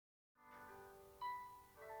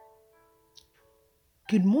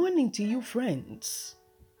Good morning to you, friends.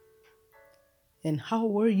 And how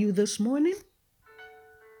were you this morning?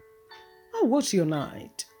 How was your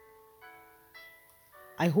night?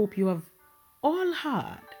 I hope you have all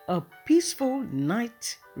had a peaceful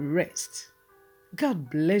night rest. God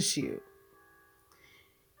bless you.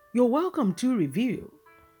 You're welcome to Review.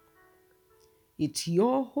 It's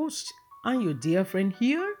your host and your dear friend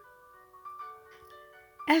here,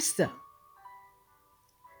 Esther.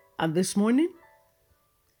 And this morning,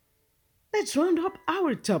 let's round up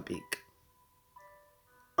our topic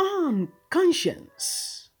on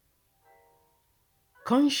conscience.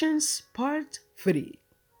 Conscience Part 3.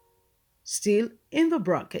 Still in the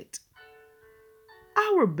bracket.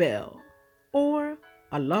 Our bell or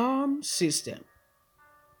alarm system.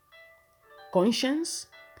 Conscience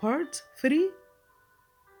Part 3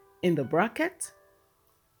 in the bracket.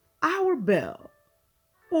 Our bell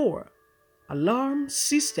or alarm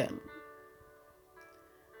system.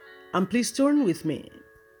 And please turn with me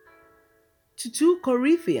to 2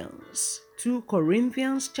 Corinthians. 2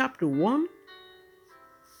 Corinthians chapter 1.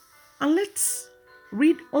 And let's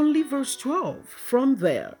read only verse 12 from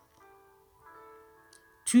there.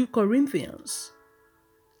 2 Corinthians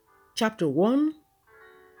chapter 1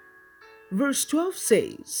 verse 12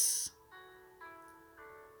 says,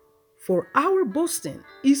 "For our boasting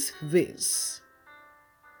is this,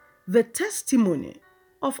 the testimony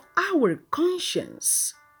of our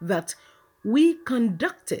conscience that we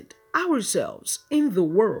conducted ourselves in the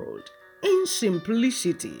world in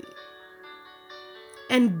simplicity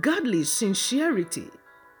and godly sincerity,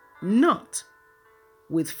 not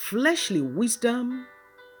with fleshly wisdom,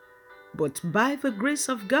 but by the grace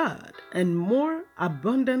of God and more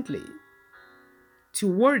abundantly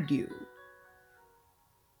toward you."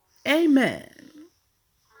 Amen.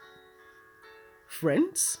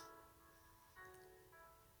 Friends,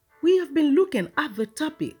 we have been looking at the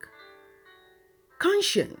topic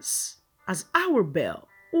conscience as our bell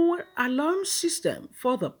or alarm system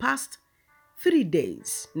for the past 3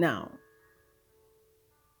 days now.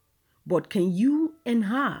 But can you and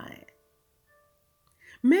I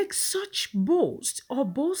make such boast or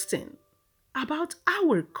boasting about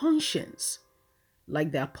our conscience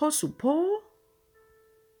like the Apostle Paul?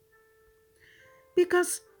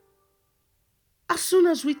 Because as soon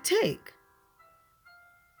as we take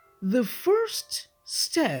the first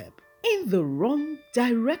step in the wrong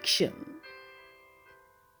direction,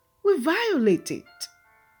 we violate it.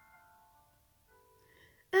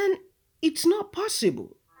 And it's not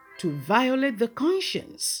possible to violate the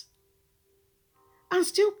conscience and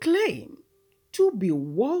still claim to be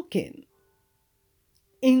walking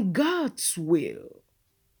in God's will.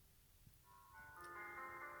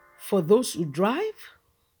 For those who drive,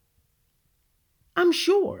 I'm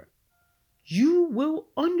sure you will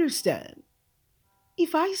understand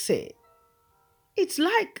if I say it's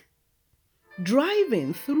like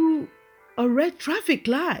driving through a red traffic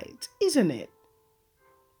light, isn't it?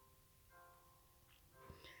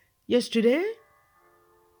 Yesterday,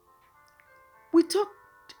 we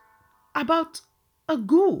talked about a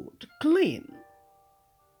good, clean,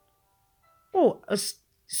 or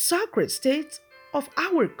sacred state of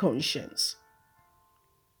our conscience.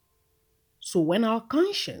 So when our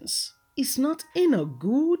conscience is not in a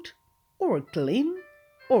good or clean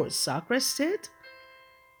or sacred state,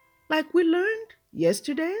 like we learned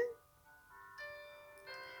yesterday,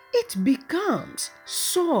 it becomes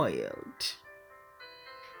soiled.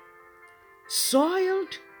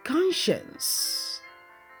 Soiled conscience.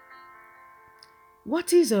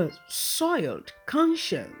 What is a soiled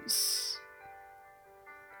conscience?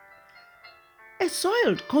 A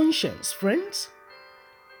soiled conscience, friends,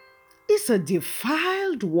 is a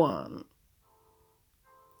defiled one.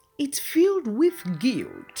 It's filled with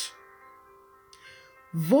guilt,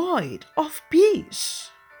 void of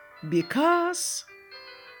peace, because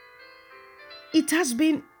it has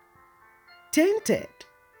been tainted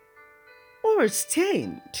or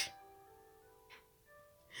stained.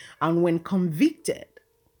 And when convicted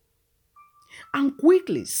and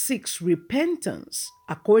quickly seeks repentance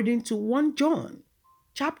according to 1 John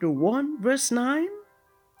chapter 1 verse 9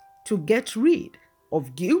 to get rid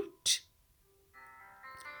of guilt,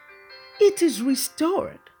 it is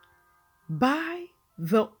restored by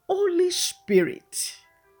the Holy Spirit.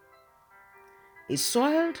 A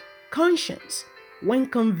soiled conscience, when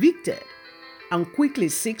convicted and quickly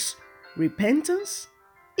seeks repentance,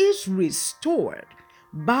 is restored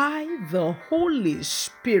by the Holy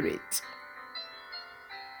Spirit.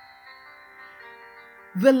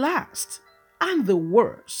 The last and the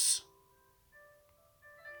worst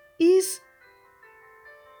is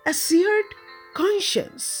a seared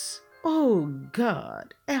conscience. Oh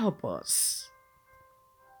God, help us.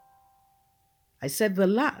 I said the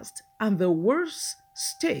last and the worst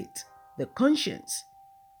state the conscience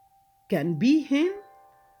can be in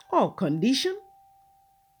or condition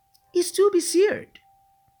is to be seared.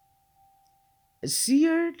 A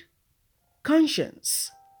seared conscience.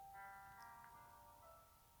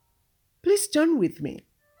 Please turn with me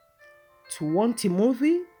to 1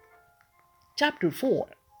 Timothy chapter 4.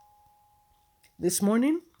 This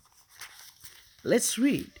morning, let's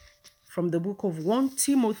read from the book of 1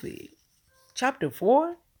 Timothy chapter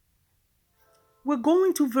 4. We're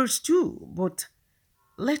going to verse 2, but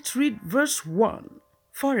let's read verse 1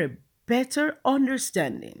 for a better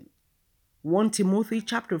understanding. 1 Timothy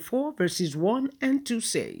chapter 4 verses 1 and 2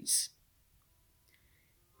 says,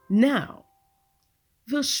 "Now,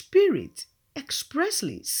 the Spirit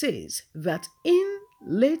expressly says that in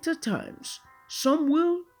later times some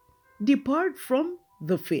will depart from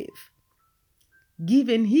the faith,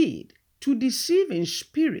 giving heed to deceiving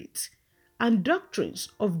spirits and doctrines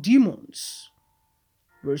of demons."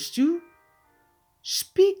 Verse 2,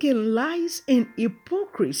 "Speaking lies in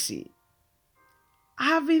hypocrisy,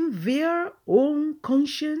 having their own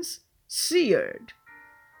conscience seared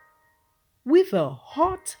with a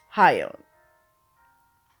hot iron."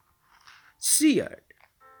 Seared.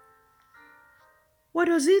 What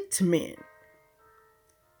does it mean?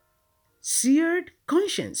 Seared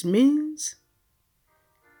conscience means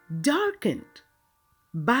darkened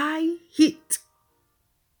by heat.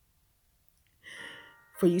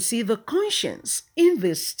 For you see, the conscience in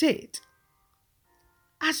this state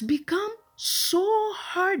has become so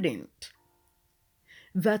hardened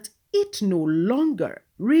that it no longer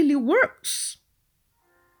really works.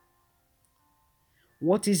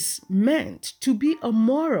 What is meant to be a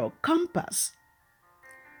moral compass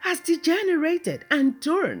has degenerated and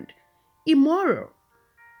turned immoral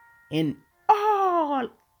in all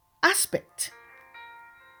aspects.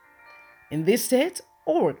 In this state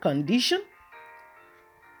or condition,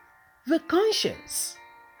 the conscience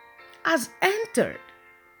has entered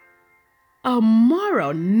a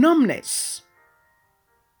moral numbness,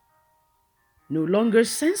 no longer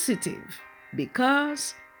sensitive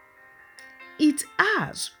because it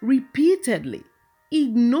has repeatedly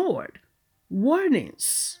ignored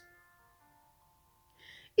warnings.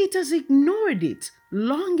 It has ignored it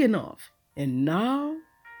long enough and now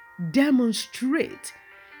demonstrates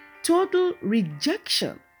total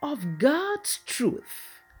rejection of God's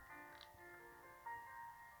truth.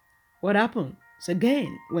 What happens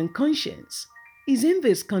again when conscience is in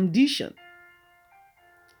this condition?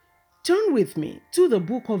 Turn with me to the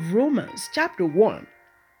book of Romans chapter 1.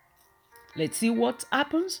 Let's see what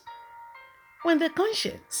happens when the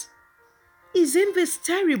conscience is in this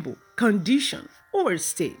terrible condition or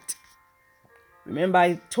state. Remember,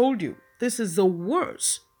 I told you this is the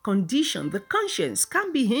worst condition the conscience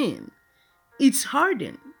can be in. It's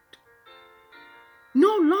hardened.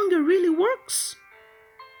 No longer really works.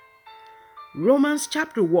 Romans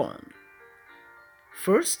chapter 1.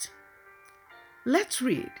 First, let's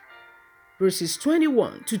read verses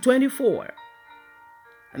 21 to 24.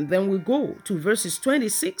 And then we go to verses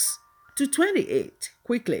 26 to 28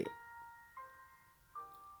 quickly.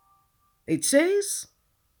 It says,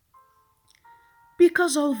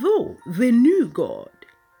 "Because although they knew God,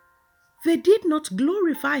 they did not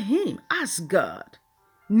glorify him as God,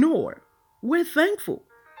 nor were thankful,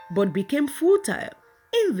 but became futile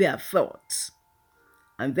in their thoughts,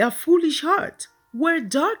 and their foolish hearts were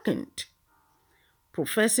darkened.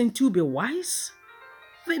 Professing to be wise,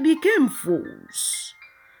 they became fools,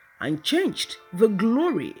 and changed the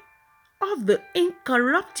glory of the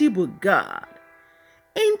incorruptible God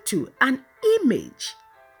into an image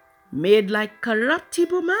made like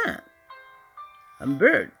corruptible man, and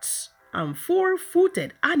birds, and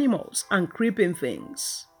four-footed animals, and creeping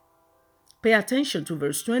things." Pay attention to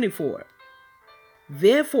verse 24.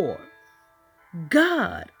 "Therefore,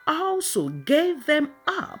 God also gave them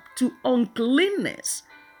up to uncleanness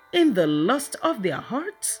in the lust of their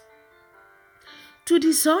hearts, to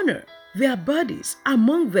dishonor their bodies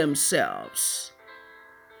among themselves."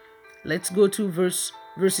 Let's go to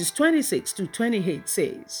verses 26 to 28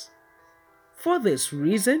 says, "For this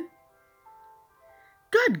reason,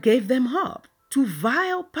 God gave them up to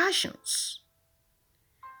vile passions.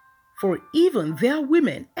 For even their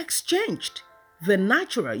women exchanged the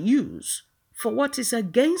natural use for what is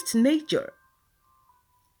against nature.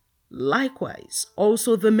 Likewise,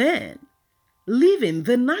 also the men, leaving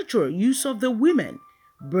the natural use of the women,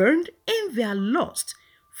 burned in their lust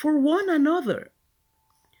for one another,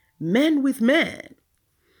 men with men,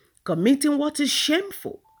 committing what is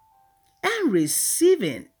shameful, and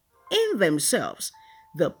receiving in themselves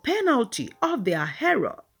the penalty of their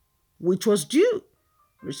error, which was due.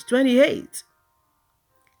 Verse 28.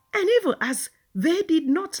 And even as they did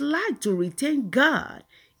not like to retain God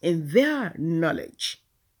in their knowledge,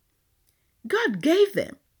 God gave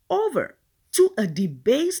them over to a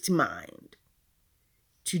debased mind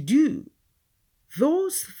to do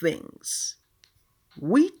those things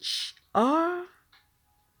which are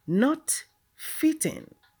not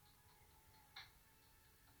fitting.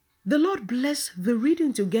 The Lord bless the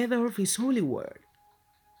reading together of His holy word.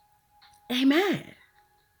 Amen.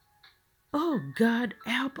 Oh, God,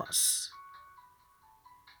 help us.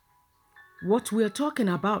 What we're talking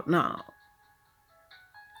about now,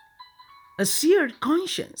 a seared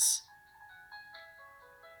conscience,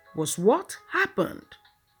 was what happened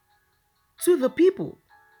to the people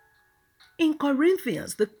in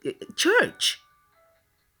Corinthians, the church.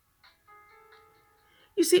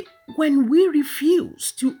 You see, when we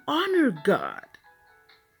refuse to honor God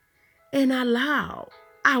and allow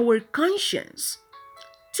our conscience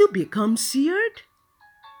to become seared,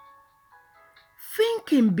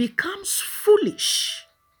 thinking becomes foolish.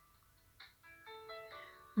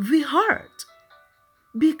 The heart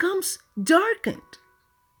becomes darkened.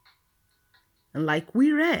 And like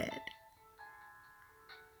we read,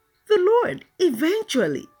 the Lord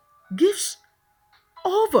eventually gives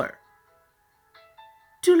over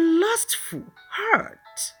to lustful heart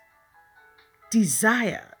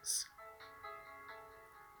desires.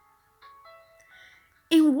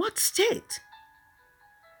 In what state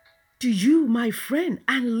do you, my friend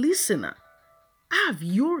and listener, have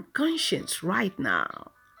your conscience right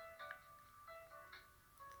now?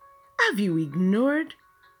 Have you ignored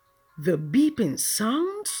the beeping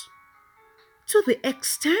sounds to the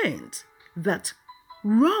extent that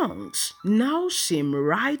wrongs now seem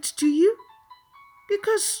right to you?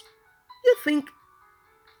 Because you think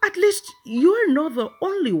at least you're not the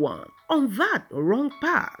only one on that wrong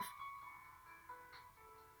path,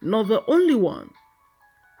 not the only one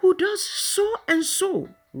who does so and so,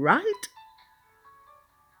 right?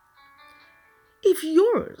 If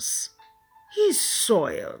yours is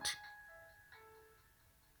soiled,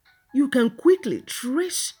 you can quickly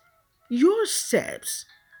trace your steps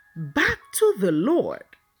back to the Lord.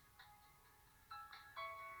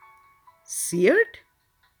 Seared?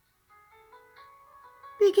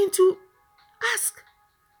 Begin to ask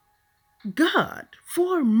God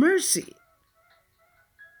for mercy.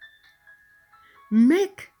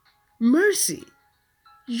 Make mercy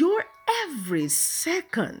your every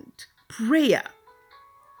second prayer.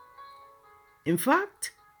 In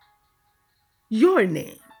fact, your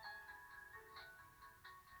name.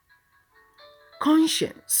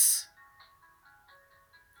 Conscience,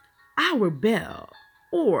 our bell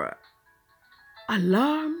or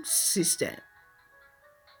alarm system.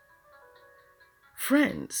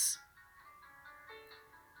 Friends,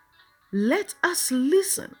 let us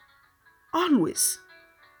listen always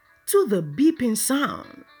to the beeping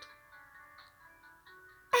sound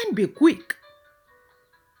and be quick.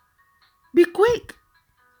 Be quick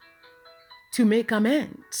to make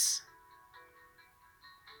amends.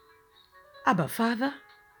 Abba Father,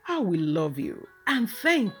 I will love you and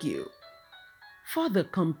thank you for the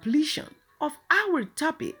completion of our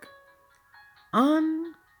topic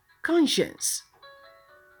on conscience,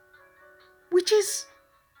 which is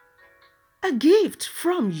a gift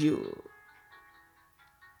from you.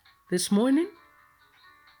 This morning,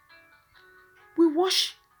 we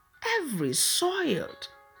wash every soiled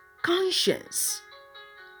conscience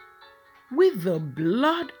with the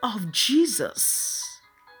blood of Jesus.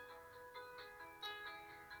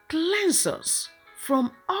 Cleanse us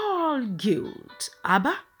from all guilt,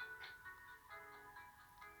 Abba,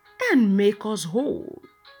 and make us whole.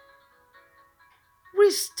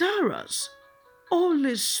 Restore us,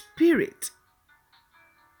 Holy Spirit.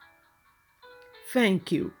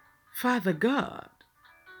 Thank you, Father God,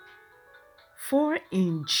 for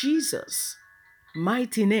in Jesus'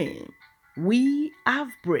 mighty name we have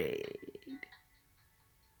prayed.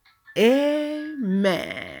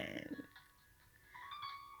 Amen.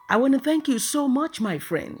 I want to thank you so much, my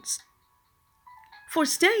friends, for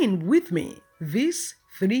staying with me these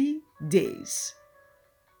 3 days.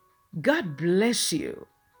 God bless you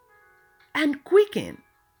and quicken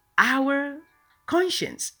our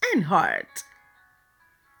conscience and heart.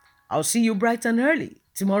 I'll see you bright and early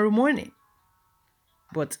tomorrow morning.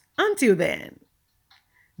 But until then,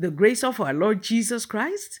 the grace of our Lord Jesus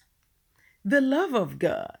Christ, the love of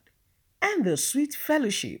God, and the sweet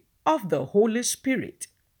fellowship of the Holy Spirit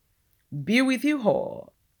be with you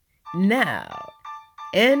all, now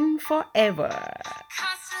and forever.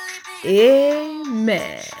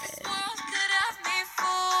 Amen.